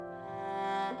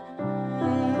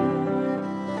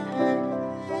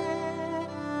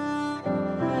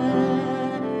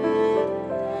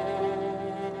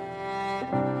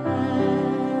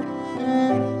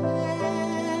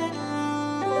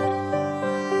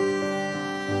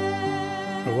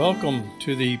Welcome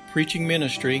to the preaching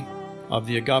ministry of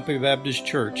the Agape Baptist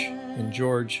Church in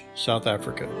George, South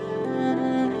Africa.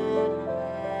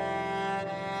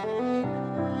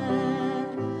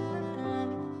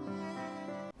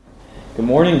 Good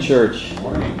morning, church. Good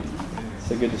morning.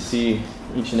 So good to see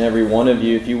each and every one of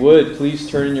you. If you would, please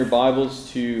turn in your Bibles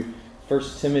to 1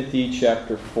 Timothy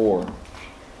chapter 4.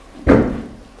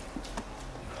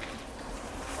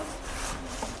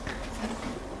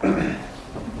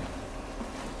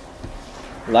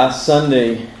 Last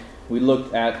Sunday, we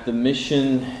looked at the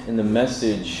mission and the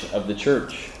message of the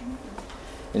church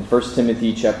in 1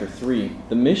 Timothy chapter 3.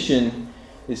 The mission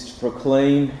is to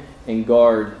proclaim and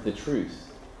guard the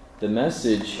truth. The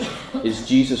message is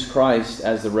Jesus Christ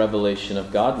as the revelation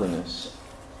of godliness.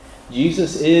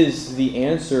 Jesus is the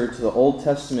answer to the Old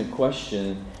Testament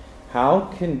question, how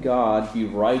can God be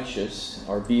righteous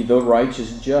or be the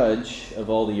righteous judge of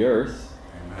all the earth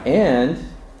and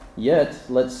yet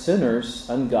let sinners,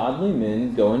 ungodly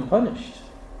men, go unpunished?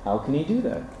 How can he do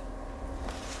that?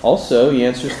 Also, he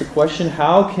answers the question,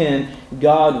 how can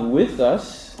God with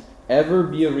us ever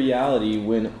be a reality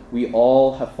when we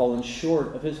all have fallen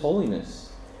short of his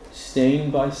holiness,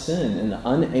 stained by sin, and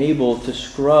unable to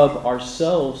scrub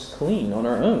ourselves clean on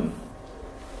our own?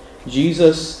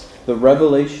 Jesus, the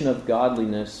revelation of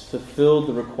godliness, fulfilled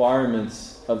the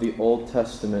requirements of the Old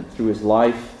Testament through his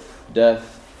life,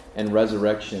 death, and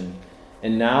resurrection.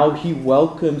 And now he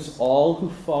welcomes all who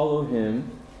follow him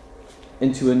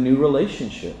into a new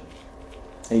relationship,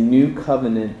 a new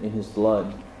covenant in his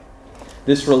blood.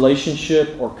 This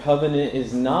relationship or covenant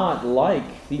is not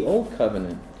like the old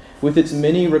covenant, with its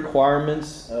many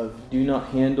requirements of do not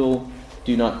handle,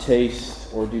 do not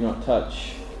taste, or do not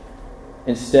touch.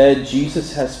 Instead,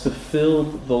 Jesus has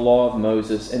fulfilled the law of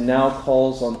Moses and now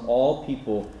calls on all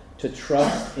people to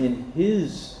trust in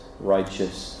his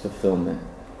righteous fulfillment.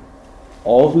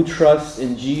 All who trust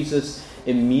in Jesus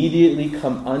immediately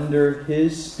come under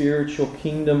his spiritual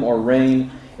kingdom or reign,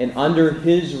 and under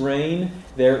his reign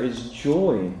there is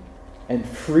joy and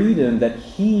freedom that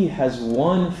he has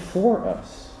won for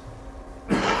us.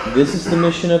 This is the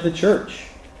mission of the church,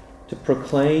 to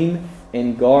proclaim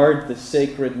and guard the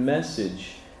sacred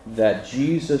message that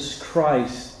Jesus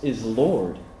Christ is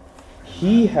Lord.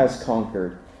 He has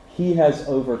conquered. He has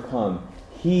overcome.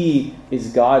 He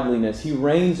is godliness. He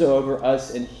reigns over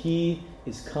us, and he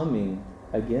is coming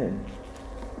again.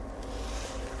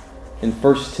 In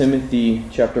 1 Timothy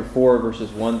chapter 4,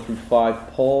 verses 1 through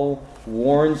 5, Paul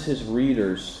warns his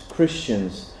readers,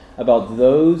 Christians, about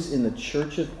those in the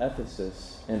church of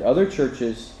Ephesus and other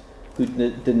churches who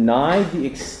denied the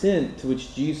extent to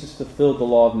which Jesus fulfilled the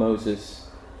law of Moses,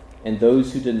 and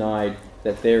those who denied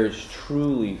that there is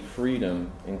truly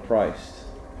freedom in Christ.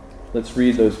 Let's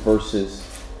read those verses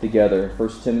together.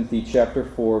 1 Timothy chapter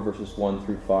 4, verses 1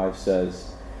 through 5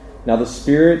 says, Now the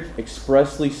Spirit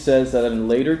expressly says that in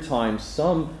later times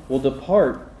some will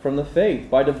depart from the faith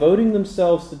by devoting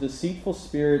themselves to deceitful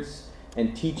spirits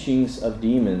and teachings of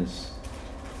demons,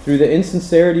 through the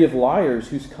insincerity of liars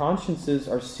whose consciences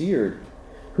are seared,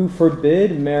 who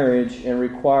forbid marriage and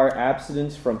require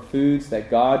abstinence from foods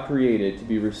that God created to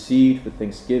be received with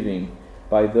thanksgiving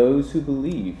by those who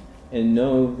believe and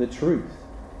know the truth.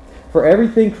 For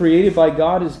everything created by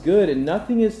God is good, and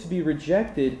nothing is to be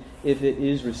rejected if it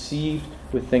is received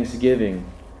with thanksgiving,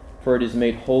 for it is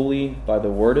made holy by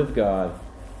the word of God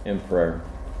and prayer.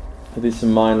 With this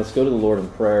in mind, let's go to the Lord in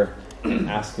prayer and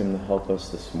ask him to help us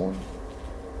this morning.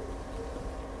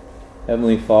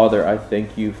 Heavenly Father, I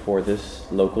thank you for this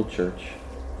local church.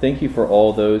 Thank you for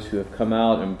all those who have come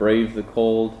out and braved the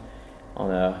cold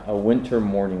on a winter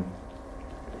morning.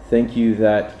 Thank you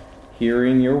that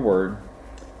hearing your word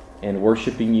and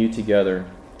worshiping you together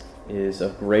is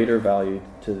of greater value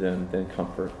to them than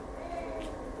comfort.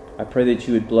 I pray that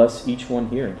you would bless each one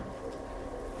here,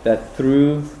 that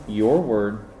through your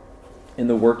word and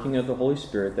the working of the Holy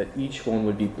Spirit, that each one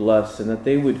would be blessed and that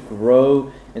they would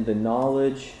grow in the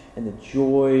knowledge and the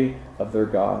joy of their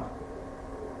God,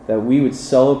 that we would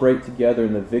celebrate together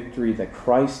in the victory that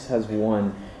Christ has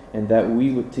won, and that we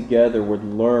would together would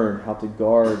learn how to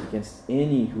guard against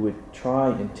any who would try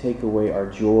and take away our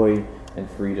joy and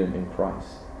freedom in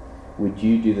Christ. Would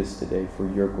you do this today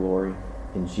for your glory?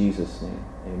 In Jesus' name,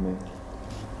 amen.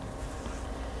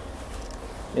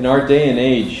 In our day and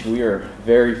age, we are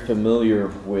very familiar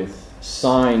with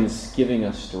signs giving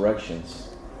us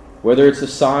directions. Whether it's a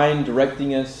sign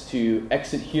directing us to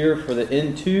exit here for the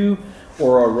N2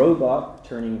 or a robot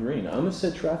turning green. I almost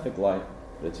said traffic light.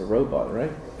 It's a robot,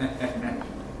 right?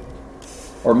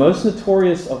 Or most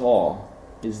notorious of all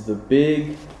is the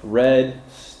big red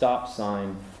stop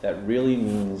sign that really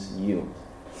means yield.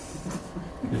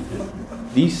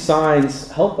 These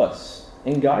signs help us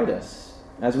and guide us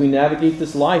as we navigate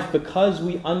this life because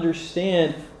we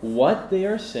understand what they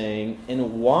are saying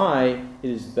and why it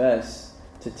is best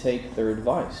to take their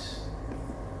advice.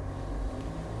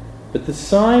 But the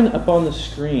sign up on the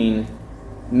screen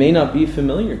may not be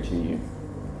familiar to you.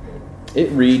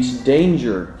 It reads,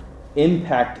 "Danger,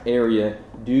 impact area,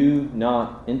 do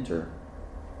not enter."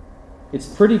 It's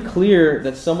pretty clear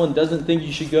that someone doesn't think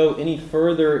you should go any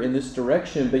further in this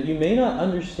direction, but you may not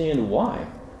understand why.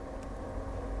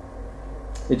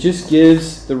 It just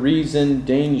gives the reason: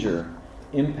 danger,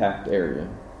 impact area.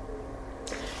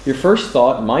 Your first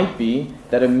thought might be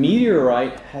that a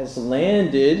meteorite has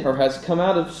landed or has come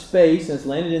out of space and has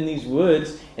landed in these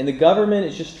woods, and the government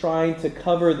is just trying to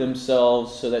cover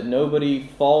themselves so that nobody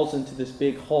falls into this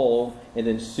big hole and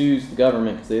then sues the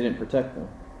government because they didn't protect them.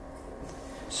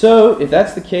 So, if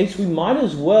that's the case, we might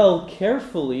as well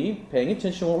carefully, paying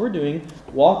attention to what we're doing,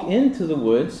 walk into the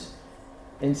woods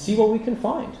and see what we can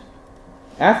find.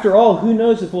 After all, who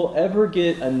knows if we'll ever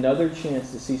get another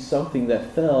chance to see something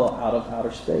that fell out of outer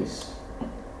space.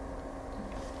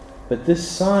 But this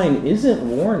sign isn't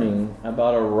warning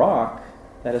about a rock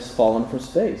that has fallen from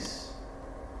space.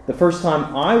 The first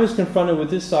time I was confronted with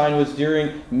this sign was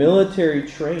during military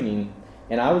training,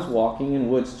 and I was walking in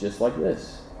woods just like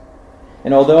this.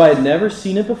 And although I had never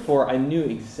seen it before, I knew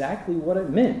exactly what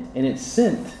it meant, and it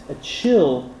sent a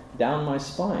chill down my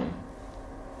spine.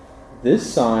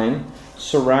 This sign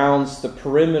surrounds the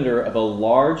perimeter of a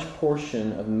large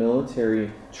portion of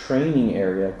military training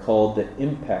area called the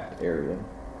impact area.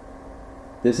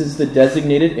 This is the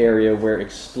designated area where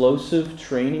explosive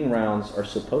training rounds are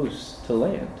supposed to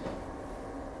land.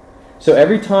 So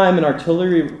every time an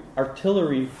artillery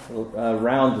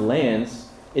round lands,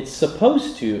 it's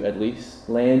supposed to, at least,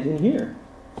 land in here.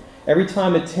 Every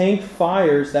time a tank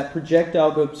fires, that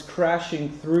projectile goes crashing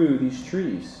through these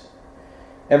trees.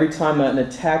 Every time an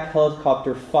attack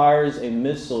helicopter fires a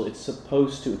missile, it's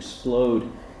supposed to explode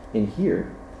in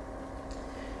here.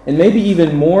 And maybe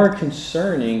even more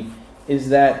concerning is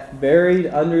that buried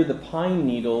under the pine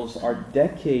needles are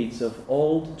decades of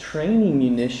old training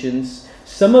munitions,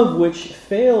 some of which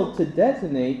failed to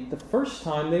detonate the first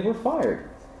time they were fired.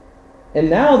 And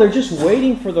now they're just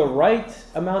waiting for the right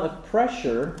amount of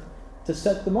pressure to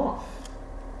set them off.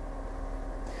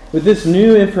 With this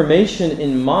new information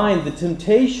in mind, the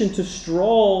temptation to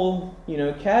stroll,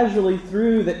 casually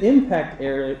through the impact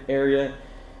area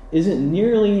isn't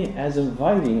nearly as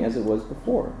inviting as it was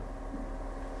before.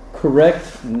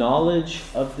 Correct knowledge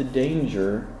of the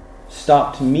danger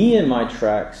stopped me in my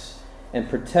tracks and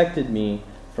protected me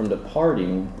from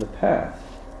departing the path.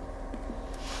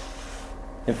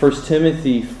 In 1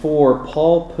 Timothy 4,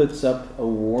 Paul puts up a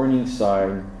warning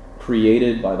sign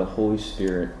created by the Holy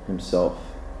Spirit himself.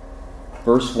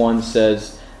 Verse 1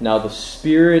 says, "Now the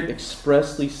Spirit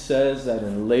expressly says that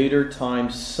in later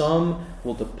times some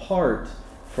will depart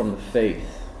from the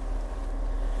faith."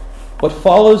 What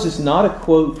follows is not a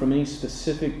quote from any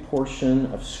specific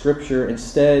portion of Scripture.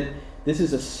 Instead, this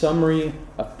is a summary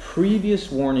of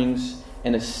previous warnings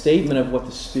and a statement of what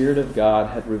the Spirit of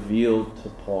God had revealed to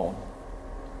Paul.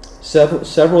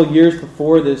 Several years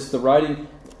before this,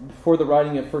 before the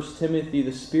writing of 1 Timothy,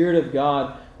 the Spirit of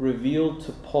God revealed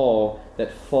to Paul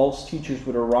that false teachers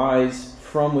would arise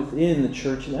from within the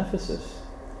church in Ephesus.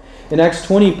 In Acts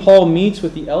 20, Paul meets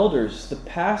with the elders, the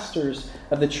pastors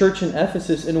of the church in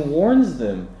Ephesus, and warns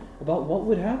them about what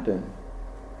would happen.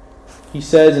 He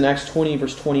says in Acts 20,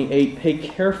 verse 28, "Pay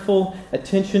careful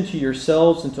attention to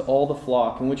yourselves and to all the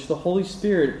flock, in which the Holy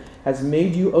Spirit has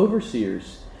made you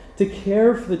overseers, to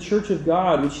care for the church of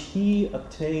God, which he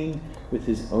obtained with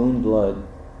his own blood.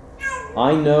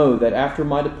 I know that after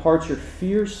my departure,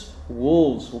 fierce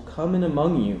wolves will come in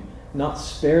among you, not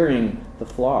sparing the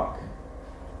flock.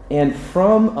 And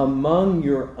from among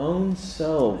your own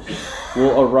selves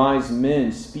will arise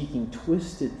men speaking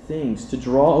twisted things to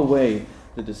draw away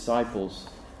the disciples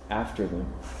after them."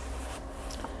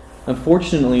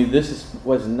 Unfortunately, this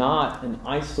was not an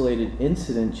isolated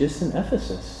incident just in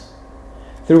Ephesus.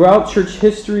 Throughout church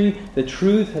history, the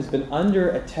truth has been under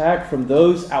attack from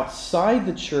those outside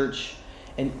the church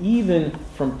and even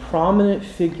from prominent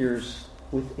figures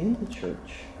within the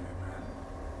church.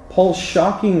 Paul's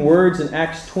shocking words in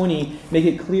Acts 20 make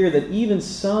it clear that even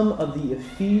some of the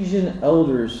Ephesian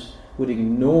elders would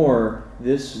ignore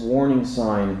this warning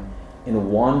sign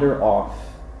and wander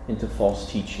off into false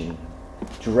teaching,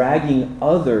 dragging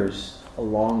others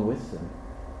along with them.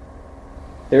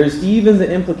 There is even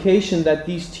the implication that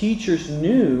these teachers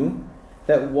knew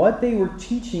that what they were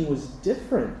teaching was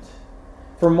different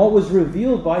from what was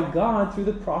revealed by God through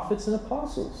the prophets and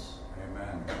apostles.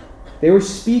 Amen. They were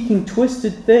speaking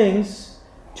twisted things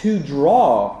to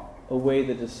draw away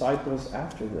the disciples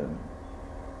after them.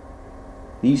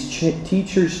 These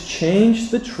teachers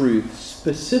changed the truth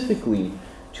specifically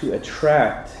to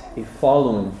attract a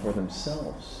following for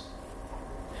themselves.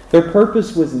 Their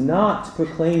purpose was not to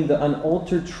proclaim the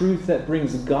unaltered truth that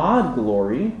brings God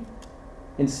glory.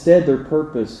 Instead, their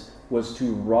purpose was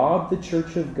to rob the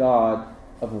church of God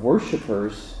of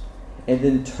worshipers and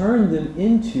then turn them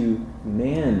into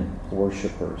man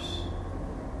worshipers.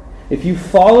 If you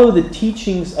follow the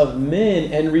teachings of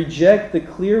men and reject the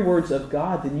clear words of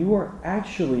God, then you are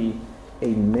actually a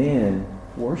man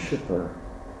worshiper.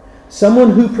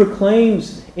 Someone who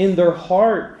proclaims in their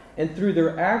heart and through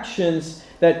their actions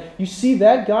that, you see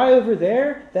that guy over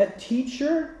there, that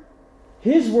teacher,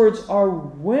 his words are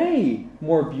way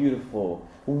more beautiful,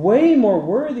 way more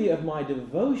worthy of my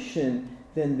devotion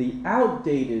than the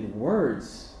outdated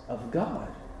words of God.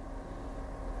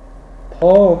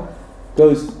 Paul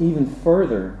goes even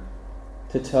further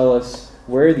to tell us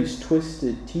where these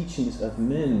twisted teachings of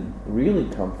men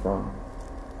really come from.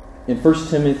 In 1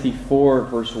 Timothy 4,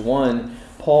 verse 1,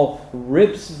 Paul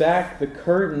rips back the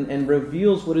curtain and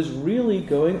reveals what is really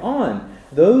going on.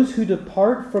 Those who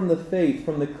depart from the faith,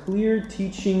 from the clear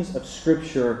teachings of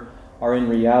Scripture, are in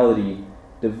reality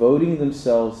devoting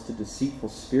themselves to deceitful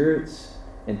spirits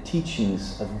and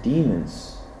teachings of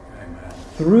demons. Amen.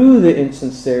 Through the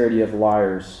insincerity of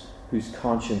liars whose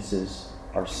consciences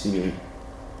are seared.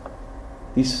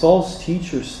 These false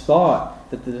teachers thought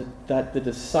that the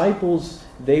disciples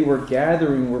they were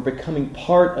gathering were becoming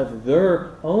part of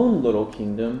their own little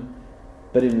kingdom,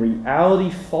 but in reality,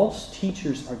 false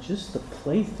teachers are just the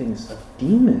playthings of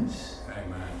demons.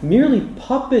 Amen. Merely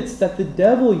puppets that the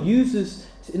devil uses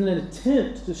in an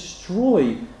attempt to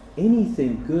destroy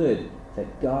anything good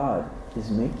that God is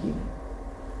making.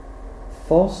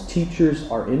 False teachers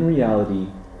are in reality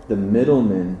the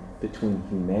middlemen between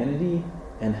humanity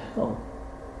and hell.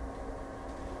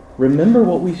 Remember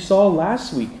what we saw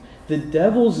last week. The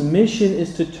devil's mission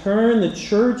is to turn the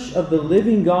church of the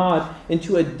living God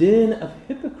into a den of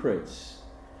hypocrites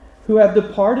who have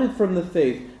departed from the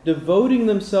faith, devoting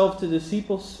themselves to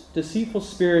deceitful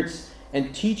spirits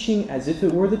and teaching as if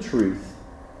it were the truth,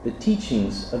 the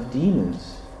teachings of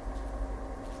demons.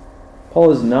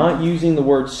 Paul is not using the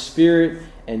word spirit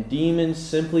and demons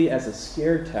simply as a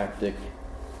scare tactic.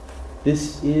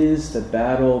 This is the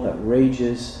battle that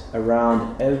rages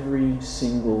around every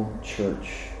single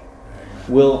church.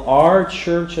 Will our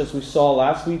church, as we saw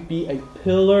last week, be a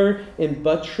pillar and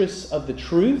buttress of the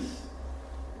truth?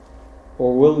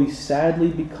 Or will we sadly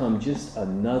become just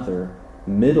another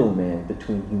middleman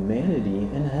between humanity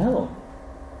and hell?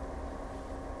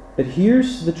 But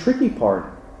here's the tricky part.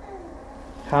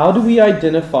 How do we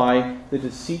identify the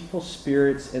deceitful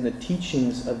spirits and the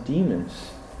teachings of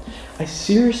demons? I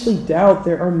seriously doubt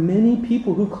there are many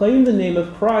people who claim the name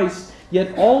of Christ,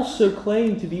 yet also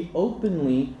claim to be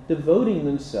openly devoting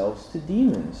themselves to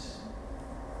demons.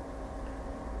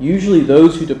 Usually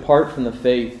those who depart from the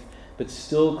faith, but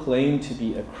still claim to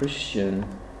be a Christian,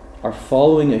 are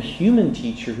following a human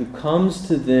teacher who comes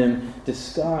to them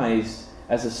disguised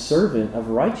as a servant of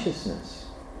righteousness.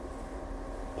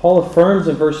 Paul affirms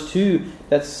in verse 2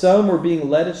 that some were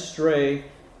being led astray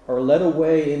or led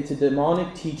away into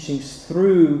demonic teachings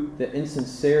through the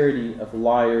insincerity of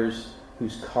liars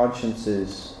whose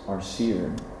consciences are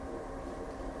seared.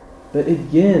 But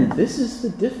again, this is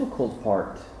the difficult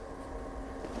part.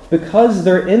 Because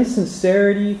their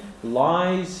insincerity,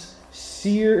 lies,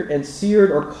 seared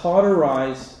or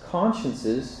cauterized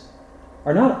consciences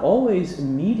are not always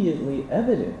immediately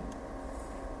evident.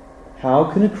 How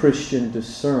can a Christian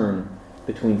discern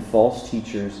between false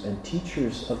teachers and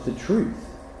teachers of the truth?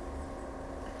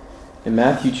 In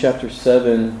Matthew chapter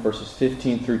 7, verses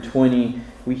 15 through 20,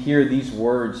 we hear these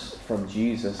words from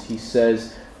Jesus. He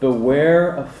says,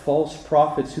 "Beware of false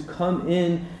prophets who come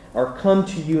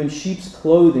to you in sheep's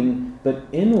clothing, but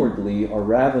inwardly are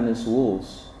ravenous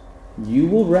wolves. You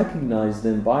will recognize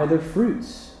them by their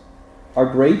fruits.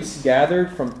 Are grapes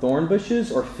gathered from thorn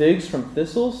bushes or figs from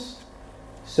thistles?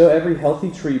 So every healthy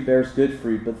tree bears good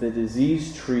fruit, but the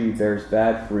diseased tree bears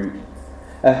bad fruit.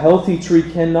 A healthy tree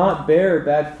cannot bear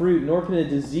bad fruit, nor can a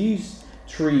diseased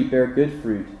tree bear good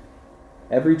fruit.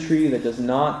 Every tree that does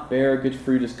not bear good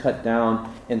fruit is cut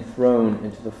down and thrown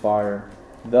into the fire.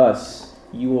 Thus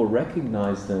you will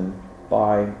recognize them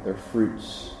by their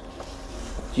fruits."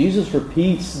 Jesus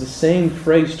repeats the same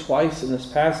phrase twice in this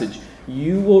passage.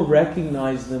 You will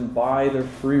recognize them by their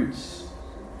fruits.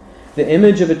 The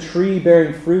image of a tree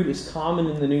bearing fruit is common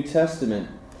in the New Testament.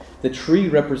 The tree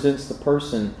represents the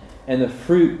person, and the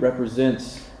fruit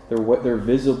represents their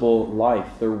visible life,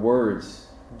 their words,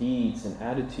 deeds, and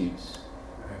attitudes.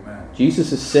 Amen.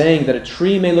 Jesus is saying that a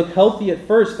tree may look healthy at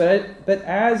first, but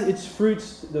as its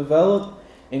fruits develop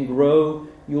and grow,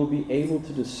 you will be able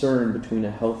to discern between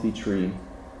a healthy tree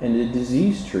and a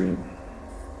diseased tree.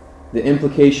 The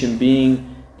implication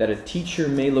being that a teacher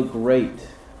may look great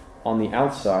on the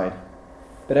outside,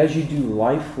 but as you do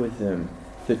life with them,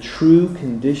 the true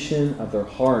condition of their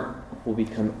heart will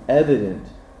become evident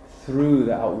through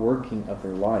the outworking of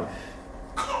their life.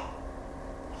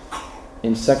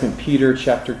 In 2 Peter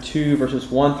chapter 2, verses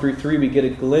 1 through 3, we get a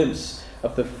glimpse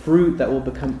of the fruit that will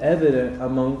become evident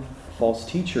among false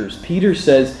teachers. Peter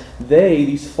says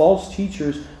these false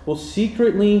teachers, will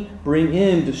secretly bring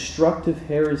in destructive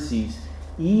heresies,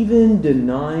 even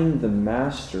denying the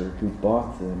master who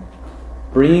bought them,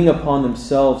 bringing upon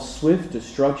themselves swift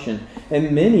destruction.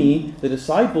 And many of the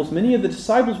disciples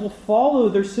will follow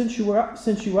their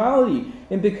sensuality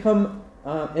and become,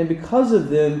 and because of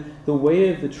them, the way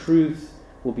of the truth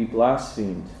will be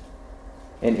blasphemed.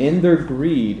 And in their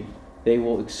greed, they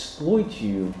will exploit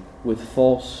you with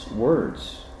false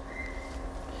words.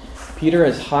 Peter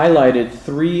has highlighted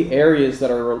 3 areas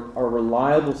that are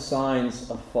reliable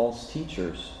signs of false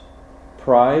teachers: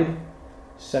 pride,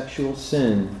 sexual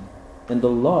sin, and the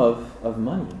love of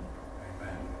money.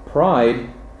 Amen. Pride,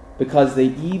 because they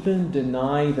even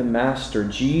deny the Master,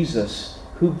 Jesus,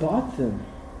 who bought them.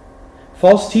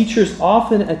 False teachers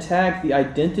often attack the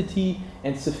identity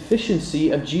and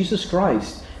sufficiency of Jesus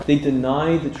Christ. They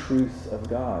deny the truth of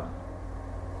God.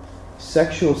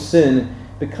 Sexual sin,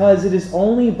 because it is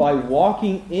only by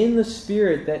walking in the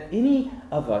Spirit that any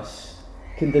of us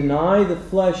can deny the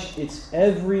flesh its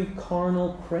every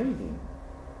carnal craving.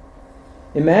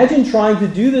 Imagine trying to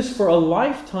do this for a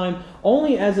lifetime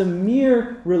only as a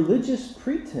mere religious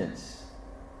pretense.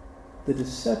 The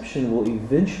deception will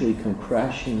eventually come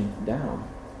crashing down.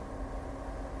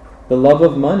 The love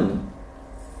of money.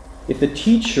 If the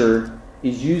teacher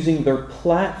is using their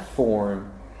platform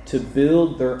to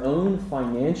build their own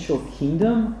financial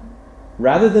kingdom,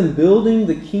 rather than building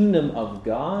the kingdom of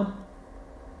God,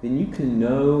 then you can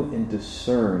know and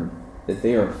discern that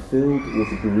they are filled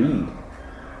with greed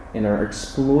and are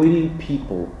exploiting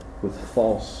people with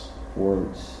false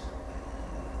words.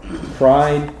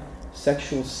 Pride,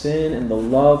 sexual sin, and the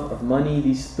love of money,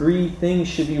 these 3 things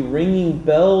should be ringing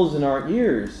bells in our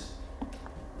ears.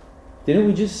 Didn't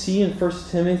we just see in 1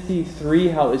 Timothy 3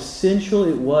 how essential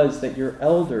it was that your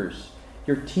elders,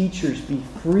 your teachers, be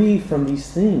free from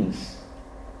these things?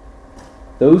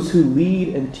 Those who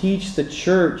lead and teach the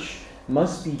church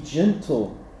must be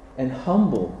gentle and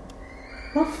humble,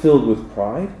 not filled with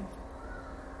pride.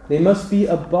 They must be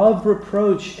above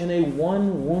reproach and a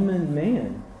one-woman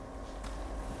man.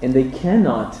 And they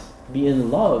cannot be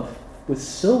in love with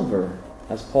silver,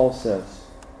 as Paul says.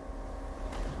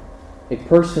 A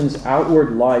person's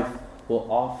outward life will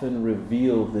often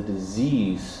reveal the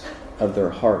disease of their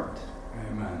heart.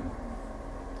 Amen.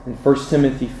 In 1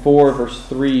 Timothy 4, verse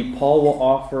 3, Paul will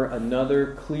offer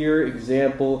another clear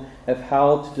example of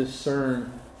how to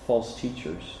discern false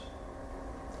teachers.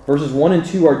 Verses 1 and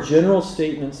 2 are general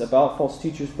statements about false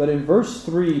teachers, but in verse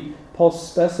 3, Paul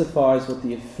specifies what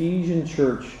the Ephesian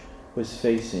church was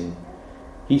facing.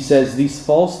 He says, these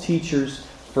false teachers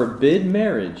forbid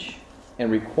marriage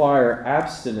and require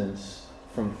abstinence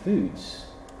from foods.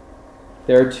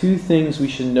 There are 2 things we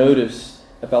should notice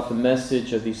about the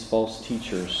message of these false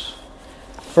teachers.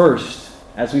 First,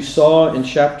 as we saw in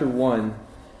chapter 1,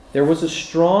 there was a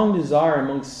strong desire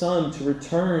among some to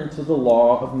return to the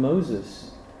law of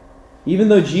Moses. Even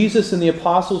though Jesus and the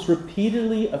apostles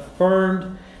repeatedly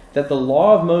affirmed that the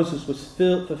law of Moses was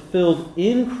fulfilled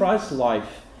in Christ's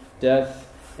life, death,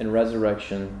 and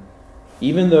resurrection,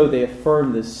 even though they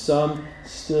affirmed this, some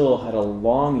still had a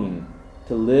longing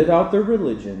to live out their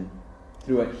religion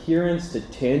through adherence to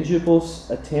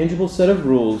a tangible set of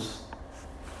rules,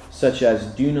 such as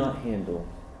do not handle,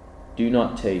 do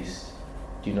not taste,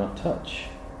 do not touch.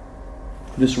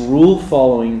 This rule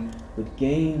following would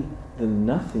gain them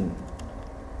nothing,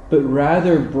 but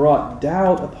rather brought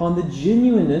doubt upon the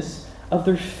genuineness of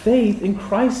their faith in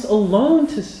Christ alone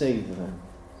to save them.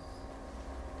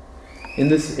 In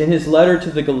his letter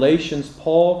to the Galatians,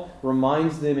 Paul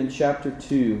reminds them in chapter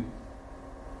 2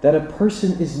 that a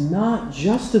person is not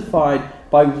justified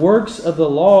by works of the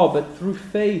law, but through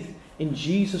faith in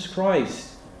Jesus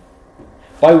Christ.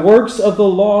 By works of the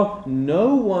law,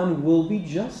 no one will be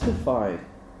justified.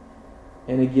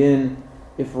 And again,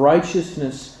 if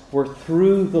righteousness were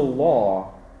through the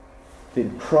law,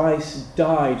 then Christ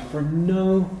died for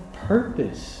no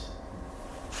purpose.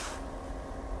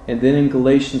 And then in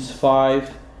Galatians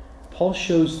 5, Paul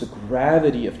shows the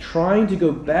gravity of trying to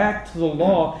go back to the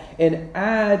law and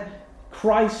add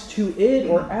Christ to it,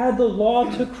 or add the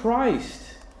law to Christ.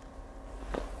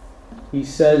 He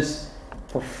says,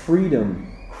 for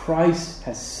freedom, Christ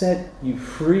has set you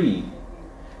free.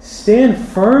 Stand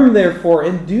firm, therefore,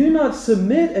 and do not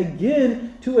submit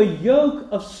again to a yoke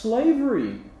of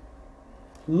slavery.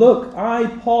 Look, I,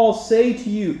 Paul, say to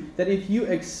you that if you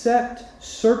accept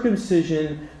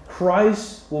circumcision,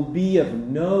 Christ will be of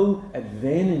no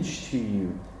advantage to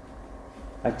you.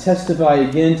 I testify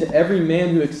again to every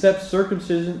man who accepts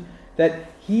circumcision that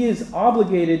he is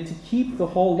obligated to keep the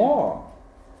whole law.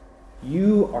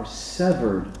 You are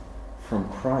severed from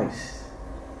Christ.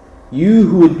 You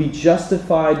who would be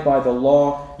justified by the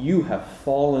law, you have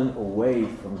fallen away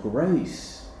from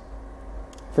grace.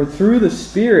 For through the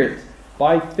Spirit,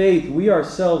 by faith, we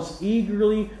ourselves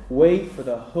eagerly wait for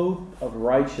the hope of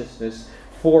righteousness.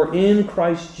 For in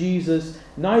Christ Jesus,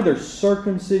 neither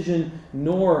circumcision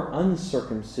nor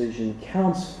uncircumcision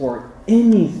counts for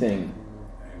anything,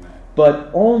 but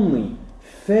only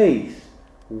faith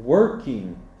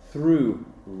working through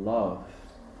love.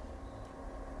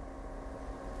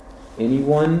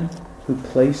 Anyone who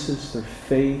places their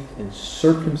faith in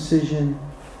circumcision,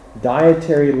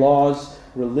 dietary laws,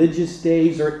 religious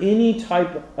days, or any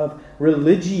type of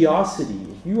religiosity,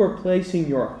 if you are placing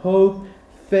your hope,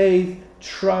 faith,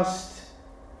 trust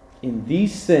in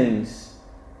these things,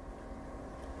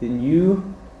 then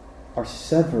you are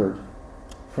severed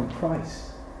from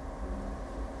Christ.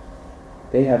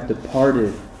 They have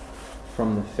departed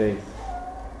from the faith.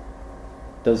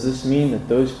 Does this mean that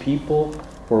those people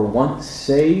were once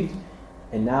saved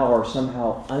and now are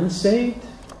somehow unsaved?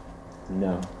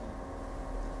 No.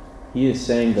 He is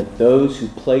saying that those who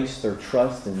place their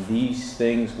trust in these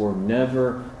things were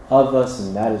never of us,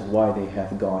 and that is why they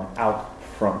have gone out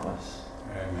from us.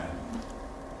 Amen.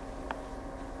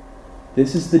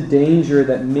 This is the danger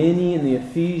that many in the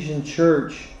Ephesian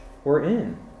church were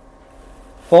in.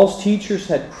 False teachers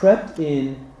had crept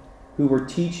in who were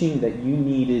teaching that you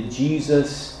needed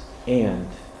Jesus and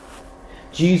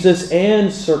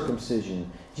circumcision,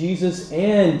 Jesus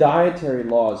and dietary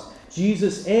laws,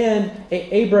 Jesus and an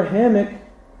Abrahamic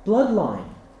bloodline,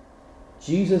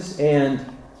 Jesus and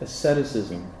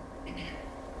asceticism.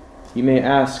 You may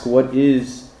ask, what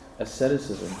is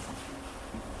asceticism?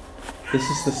 This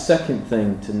is the second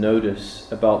thing to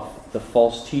notice about the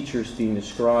false teachers being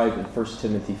described in 1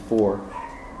 Timothy 4.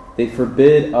 They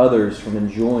forbid others from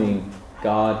enjoying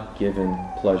God-given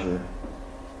pleasure.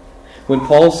 When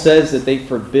Paul says that they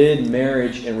forbid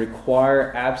marriage and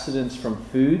require abstinence from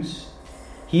foods,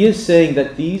 he is saying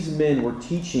that these men were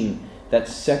teaching that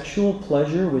sexual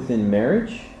pleasure within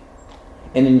marriage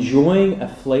and enjoying a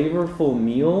flavorful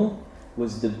meal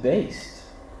was debased,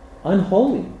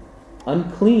 unholy,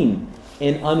 unclean,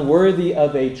 and unworthy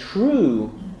of a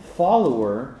true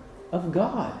follower of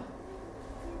God.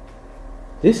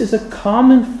 This is a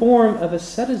common form of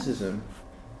asceticism.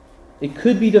 It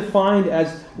could be defined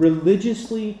as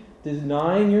religiously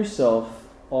denying yourself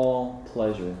all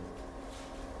pleasure,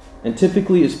 and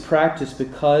typically is practiced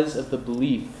because of the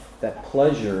belief that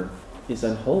pleasure is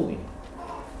unholy.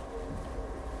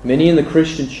 Many in the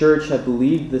Christian church have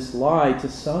believed this lie to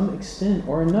some extent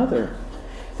or another,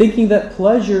 thinking that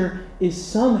pleasure is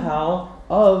somehow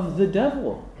of the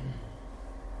devil.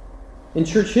 In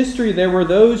church history, there were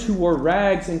those who wore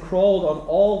rags and crawled on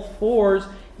all fours,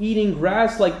 eating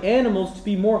grass like animals to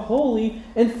be more holy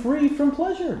and free from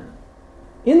pleasure.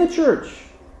 In the church,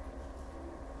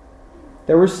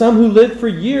 there were some who lived for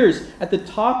years at the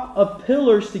top of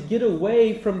pillars to get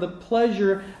away from the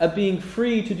pleasure of being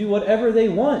free to do whatever they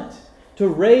want, to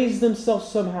raise themselves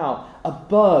somehow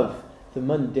above the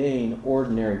mundane,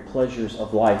 ordinary pleasures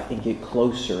of life and get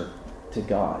closer to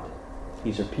God.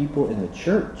 These are people in the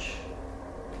church.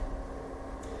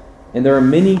 And there are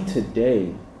many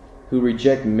today who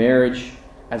reject marriage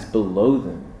as below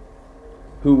them,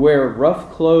 who wear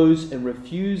rough clothes and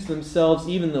refuse themselves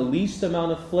even the least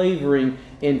amount of flavoring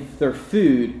in their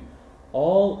food,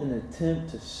 all in an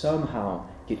attempt to somehow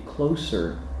get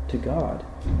closer to God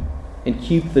and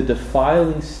keep the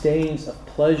defiling stains of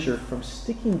pleasure from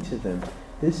sticking to them.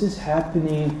 This is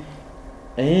happening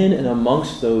in and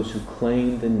amongst those who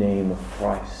claim the name of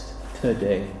Christ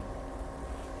today.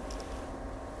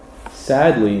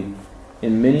 Sadly,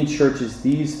 in many churches,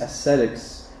 these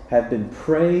ascetics have been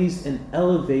praised and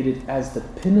elevated as the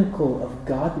pinnacle of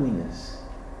godliness,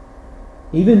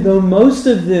 even though most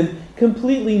of them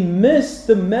completely miss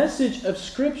the message of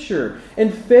Scripture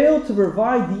and fail to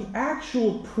provide the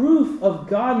actual proof of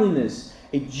godliness,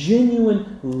 a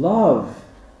genuine love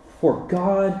for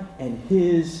God and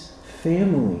His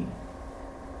family.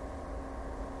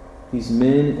 These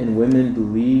men and women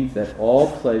believe that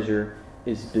all pleasure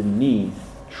is beneath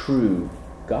true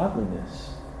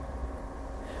godliness.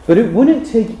 But it wouldn't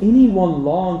take anyone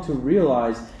long to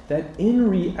realize that in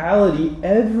reality,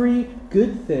 every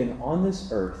good thing on this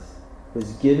earth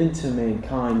was given to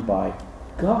mankind by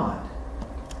God.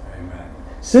 Amen.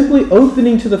 Simply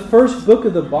opening to the first book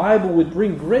of the Bible would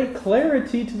bring great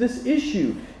clarity to this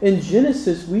issue. In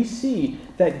Genesis, we see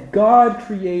that God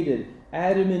created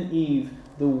Adam and Eve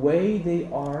the way they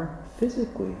are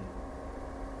physically.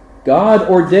 God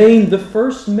ordained the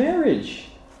first marriage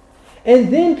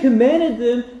and then commanded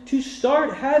them to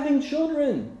start having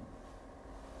children.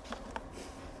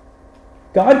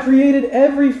 God created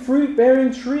every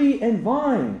fruit-bearing tree and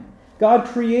vine. God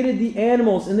created the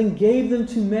animals and then gave them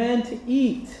to man to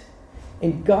eat.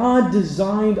 And God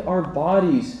designed our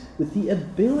bodies with the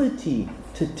ability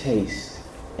to taste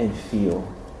and feel.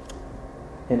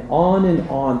 And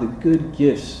on the good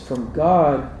gifts from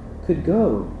God could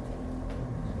go.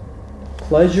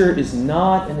 Pleasure is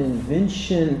not an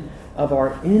invention of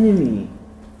our enemy.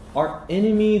 Our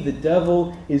enemy, the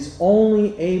devil, is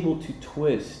only able to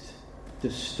twist,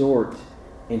 distort,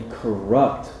 and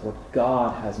corrupt what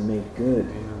God has made good.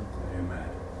 Amen.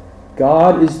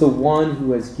 God is the one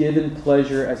who has given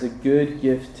pleasure as a good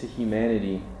gift to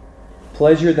humanity.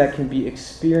 Pleasure that can be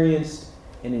experienced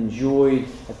and enjoyed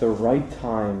at the right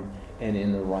time and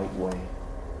in the right way.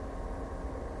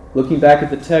 Looking back at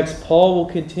the text, Paul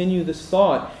will continue this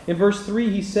thought. In verse 3,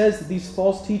 he says that these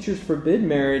false teachers forbid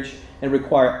marriage and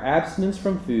require abstinence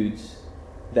from foods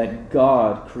that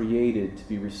God created to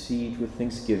be received with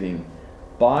thanksgiving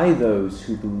by those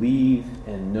who believe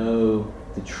and know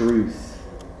the truth.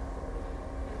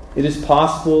 It is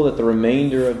possible that the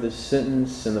remainder of this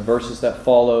sentence and the verses that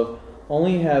follow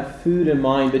only have food in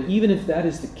mind, but even if that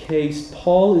is the case,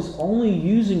 Paul is only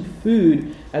using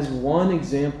food as one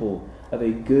example of a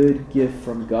good gift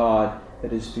from God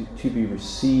that is to be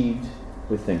received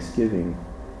with thanksgiving.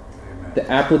 Amen. The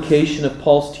application of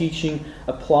Paul's teaching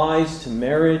applies to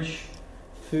marriage,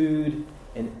 food,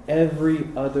 and every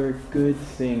other good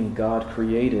thing God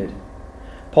created.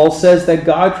 Paul says that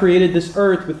God created this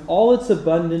earth with all its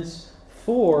abundance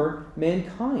for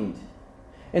mankind.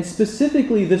 And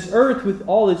specifically, this earth with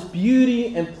all its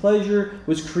beauty and pleasure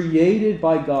was created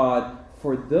by God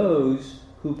for those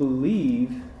who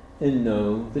believe and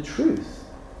know the truth.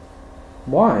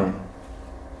 Why?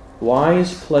 Why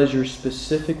is pleasure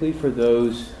specifically for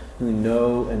those who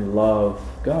know and love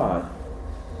God?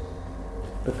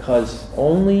 Because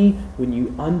only when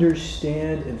you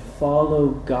understand and follow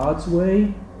God's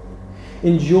way,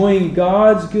 enjoying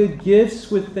God's good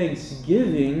gifts with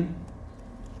thanksgiving,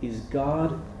 is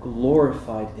God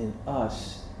glorified in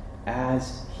us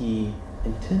as He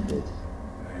intended.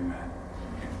 Amen.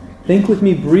 Think with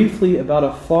me briefly about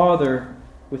a father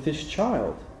with his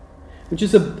child, which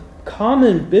is a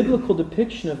common biblical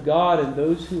depiction of God and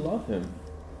those who love Him.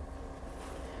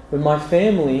 When my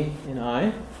family and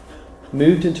I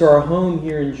moved into our home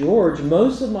here in George,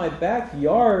 most of my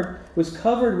backyard was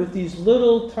covered with these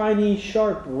little tiny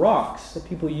sharp rocks that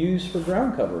people use for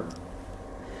ground cover.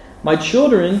 My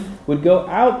children would go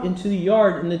out into the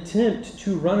yard and attempt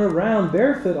to run around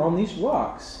barefoot on these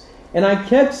rocks. And I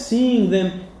kept seeing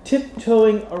them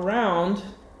tiptoeing around,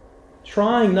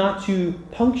 trying not to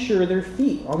puncture their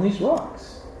feet on these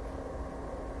rocks.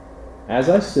 As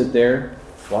I stood there,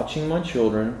 watching my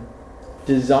children,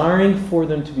 desiring for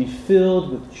them to be filled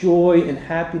with joy and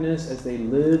happiness as they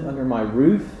live under my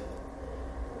roof,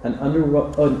 an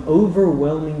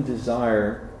overwhelming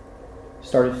desire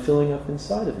started filling up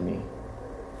inside of me.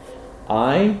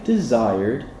 I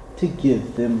desired to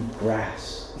give them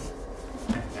grass.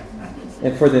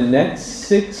 And for the next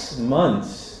 6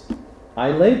 months,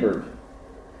 I labored,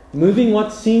 moving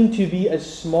what seemed to be a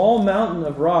small mountain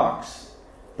of rocks,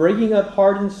 breaking up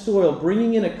hardened soil,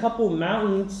 bringing in a couple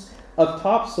mountains of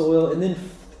topsoil, and then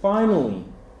finally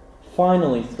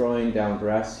throwing down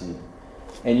grass seed.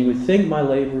 And you would think my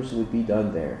labors would be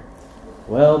done there.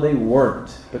 Well, they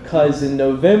weren't, because in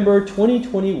November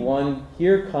 2021,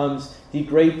 here comes the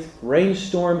great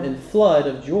rainstorm and flood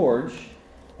of George,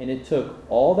 and it took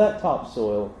all that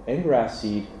topsoil and grass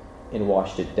seed and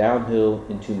washed it downhill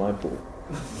into my pool.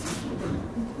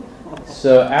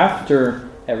 So after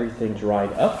everything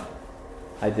dried up,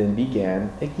 I then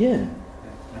began again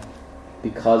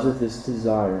because of this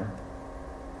desire.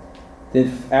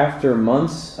 Then after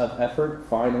months of effort,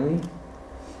 finally,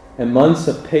 and months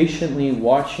of patiently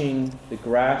watching the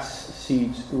grass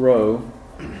seeds grow,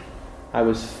 I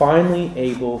was finally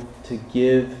able to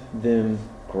give them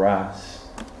grass.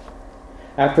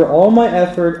 After all my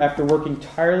effort, after working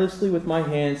tirelessly with my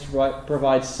hands to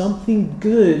provide something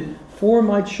good for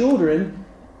my children,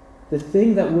 the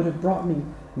thing that would have brought me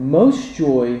most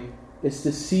joy is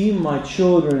to see my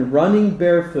children running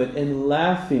barefoot and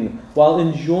laughing while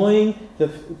enjoying the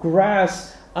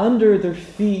grass under their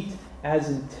feet as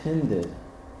intended.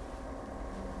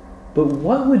 But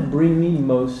what would bring me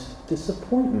most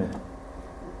disappointment?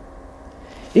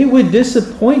 It would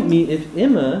disappoint me if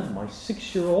Emma, my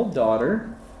 6-year-old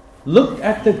daughter, looked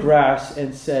at the grass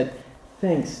and said,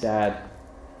 "Thanks, Dad,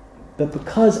 but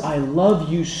because I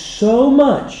love you so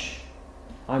much,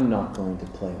 I'm not going to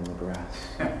play in the grass."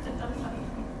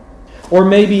 Or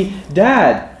maybe,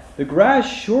 "Dad, the grass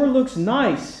sure looks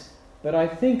nice, but I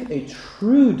think a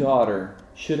true daughter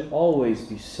should always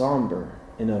be somber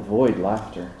and avoid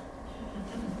laughter."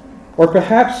 Or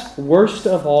perhaps, worst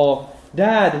of all,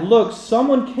 "Dad, look,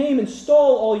 someone came and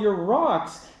stole all your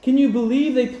rocks. Can you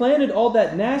believe they planted all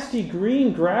that nasty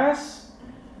green grass?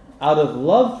 Out of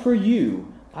love for you,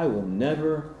 I will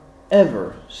never,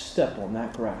 ever step on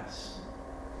that grass."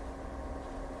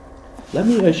 Let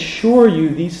me assure you,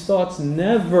 these thoughts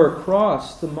never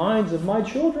cross the minds of my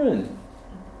children.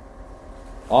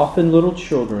 Often little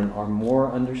children are more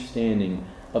understanding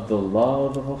of the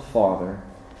love of a father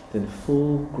than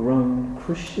full-grown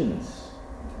Christians.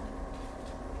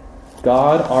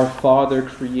 God, our Father,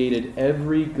 created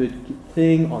every good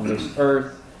thing on this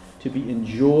earth to be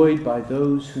enjoyed by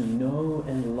those who know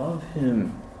and love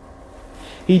Him.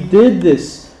 He did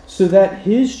this so that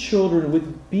His children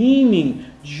with beaming,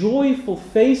 joyful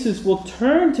faces will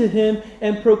turn to Him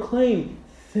and proclaim,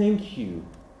 "Thank you,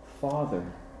 Father."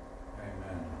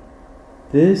 Amen.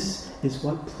 This is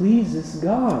what pleases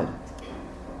God.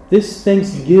 This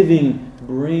thanksgiving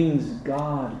brings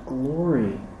God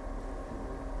glory.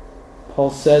 Paul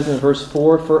says in verse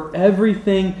 4, "For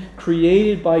everything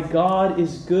created by God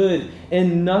is good,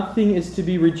 and nothing is to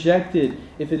be rejected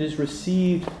if it is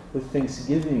received with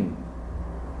thanksgiving."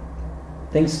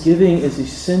 Thanksgiving is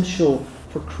essential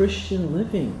for Christian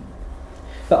living.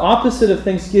 The opposite of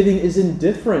thanksgiving is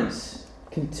indifference,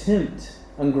 contempt,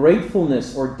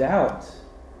 ungratefulness, or doubt.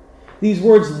 These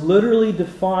words literally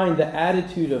define the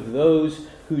attitude of those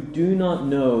who do not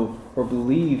know or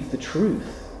believe the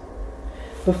truth.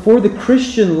 But for the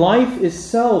Christian, life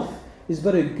itself is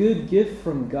but a good gift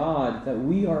from God that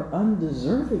we are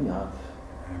undeserving of.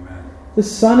 Amen. The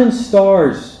sun and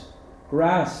stars,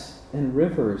 grass and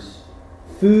rivers,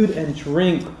 food and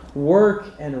drink, work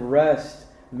and rest,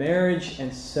 marriage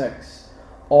and sex,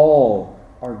 all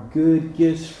are good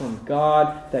gifts from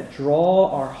God that draw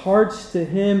our hearts to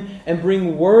Him and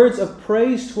bring words of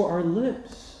praise to our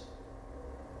lips.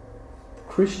 The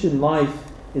Christian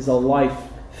life is a life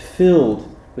filled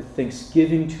with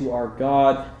thanksgiving to our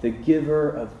God, the giver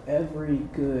of every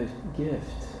good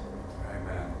gift.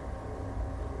 Amen.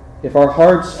 If our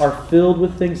hearts are filled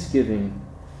with thanksgiving,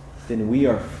 then we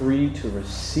are free to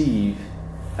receive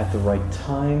at the right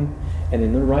time and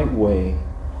in the right way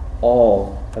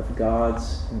all of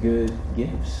God's good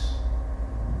gifts.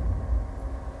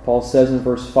 Paul says in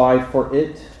verse 5, "For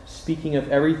it, speaking of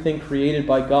everything created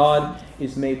by God,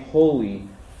 is made holy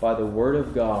by the word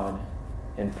of God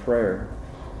and prayer."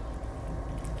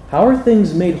 How are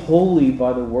things made holy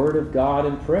by the word of God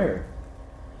and prayer?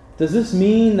 Does this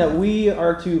mean that we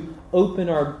are to open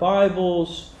our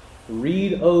Bibles,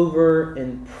 read over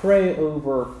and pray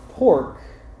over pork,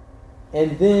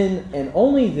 and then, and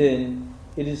only then,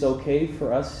 it is okay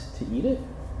for us to eat it?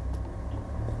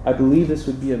 I believe this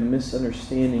would be a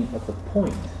misunderstanding of the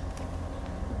point.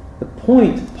 The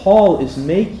point Paul is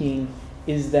making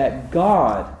is that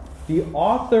God, the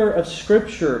author of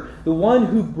Scripture, the one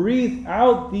who breathed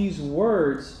out these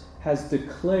words, has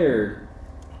declared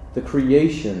the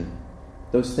creation,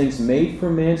 those things made for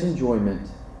man's enjoyment,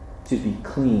 to be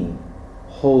clean,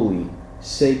 holy,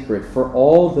 sacred for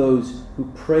all those who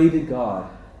pray to God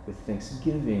with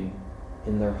thanksgiving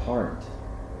in their heart.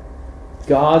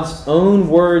 God's own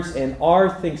words and our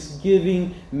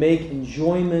thanksgiving make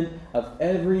enjoyment of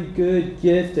every good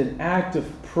gift an act of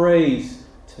praise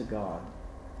to God.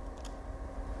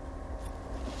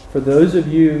 For those of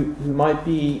you who might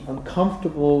be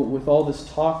uncomfortable with all this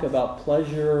talk about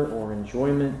pleasure or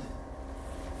enjoyment,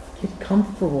 get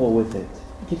comfortable with it.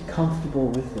 Get comfortable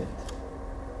with it.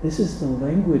 This is the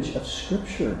language of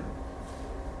Scripture.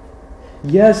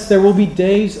 Yes, there will be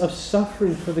days of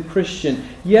suffering for the Christian.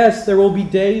 Yes, there will be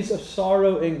days of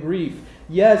sorrow and grief.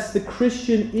 Yes, the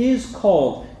Christian is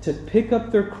called to pick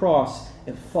up their cross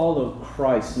and follow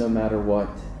Christ no matter what.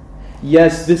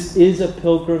 Yes, this is a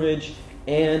pilgrimage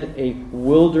and a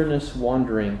wilderness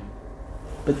wandering.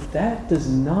 But that does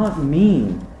not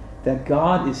mean that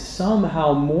God is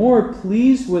somehow more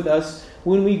pleased with us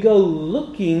when we go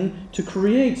looking to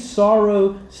create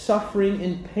sorrow, suffering,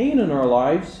 and pain in our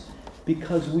lives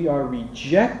because we are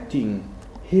rejecting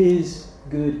His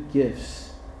good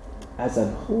gifts as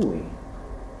unholy.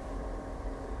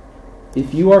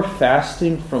 If you are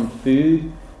fasting from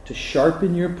food to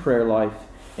sharpen your prayer life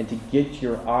and to get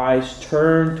your eyes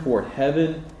turned toward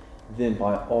heaven, then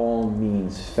by all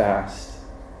means fast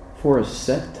for a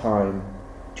set time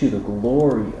to the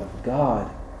glory of God.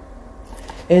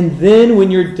 And then when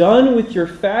you're done with your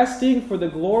fasting for the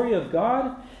glory of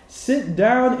God, sit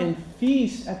down and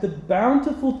feast at the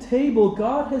bountiful table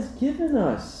God has given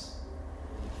us,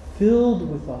 filled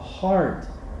with a heart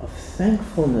of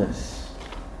thankfulness.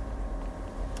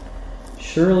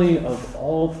 Surely of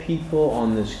all people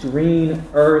on this green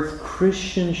earth,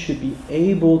 Christians should be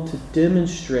able to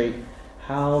demonstrate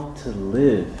how to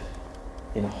live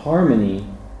in harmony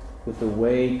with the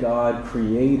way God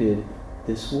created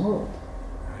this world.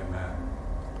 Amen.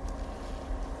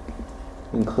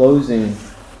 In closing,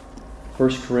 1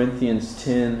 Corinthians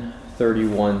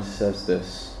 10:31 says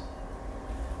this: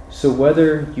 "So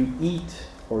whether you eat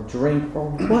or drink or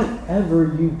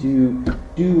whatever you do,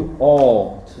 do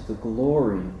all to the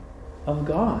glory of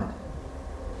God."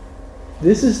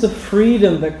 This is the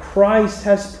freedom that Christ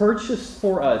has purchased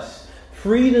for us.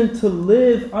 Freedom to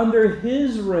live under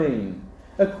His reign,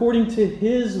 according to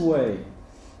His way.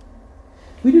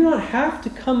 We do not have to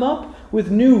come up with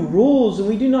new rules, and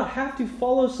we do not have to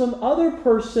follow some other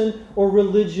person or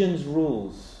religion's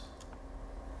rules.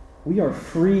 We are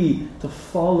free to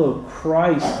follow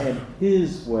Christ and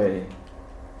His way.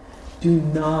 Do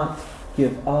not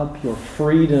give up your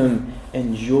freedom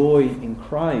and joy in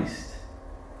Christ.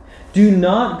 Do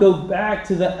not go back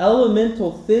to the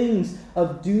elemental things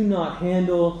of do not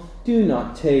handle, do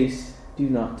not taste, do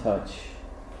not touch.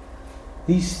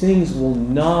 These things will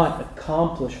not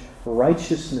accomplish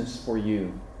righteousness for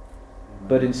you,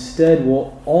 but instead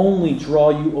will only draw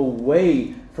you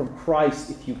away from Christ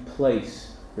if you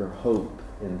place your hope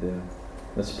in them.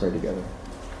 Let's pray together.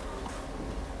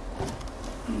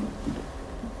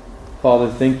 Father,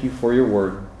 thank you for your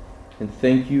word, and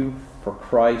thank you for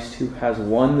Christ who has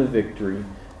won the victory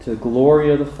to the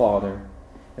glory of the Father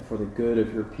and for the good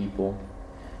of your people.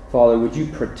 Father, would you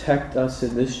protect us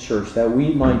in this church that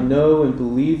we might know and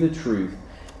believe the truth,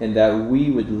 and that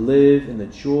we would live in the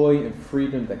joy and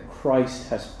freedom that Christ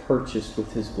has purchased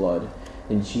with His blood.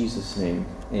 In Jesus' name,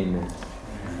 amen.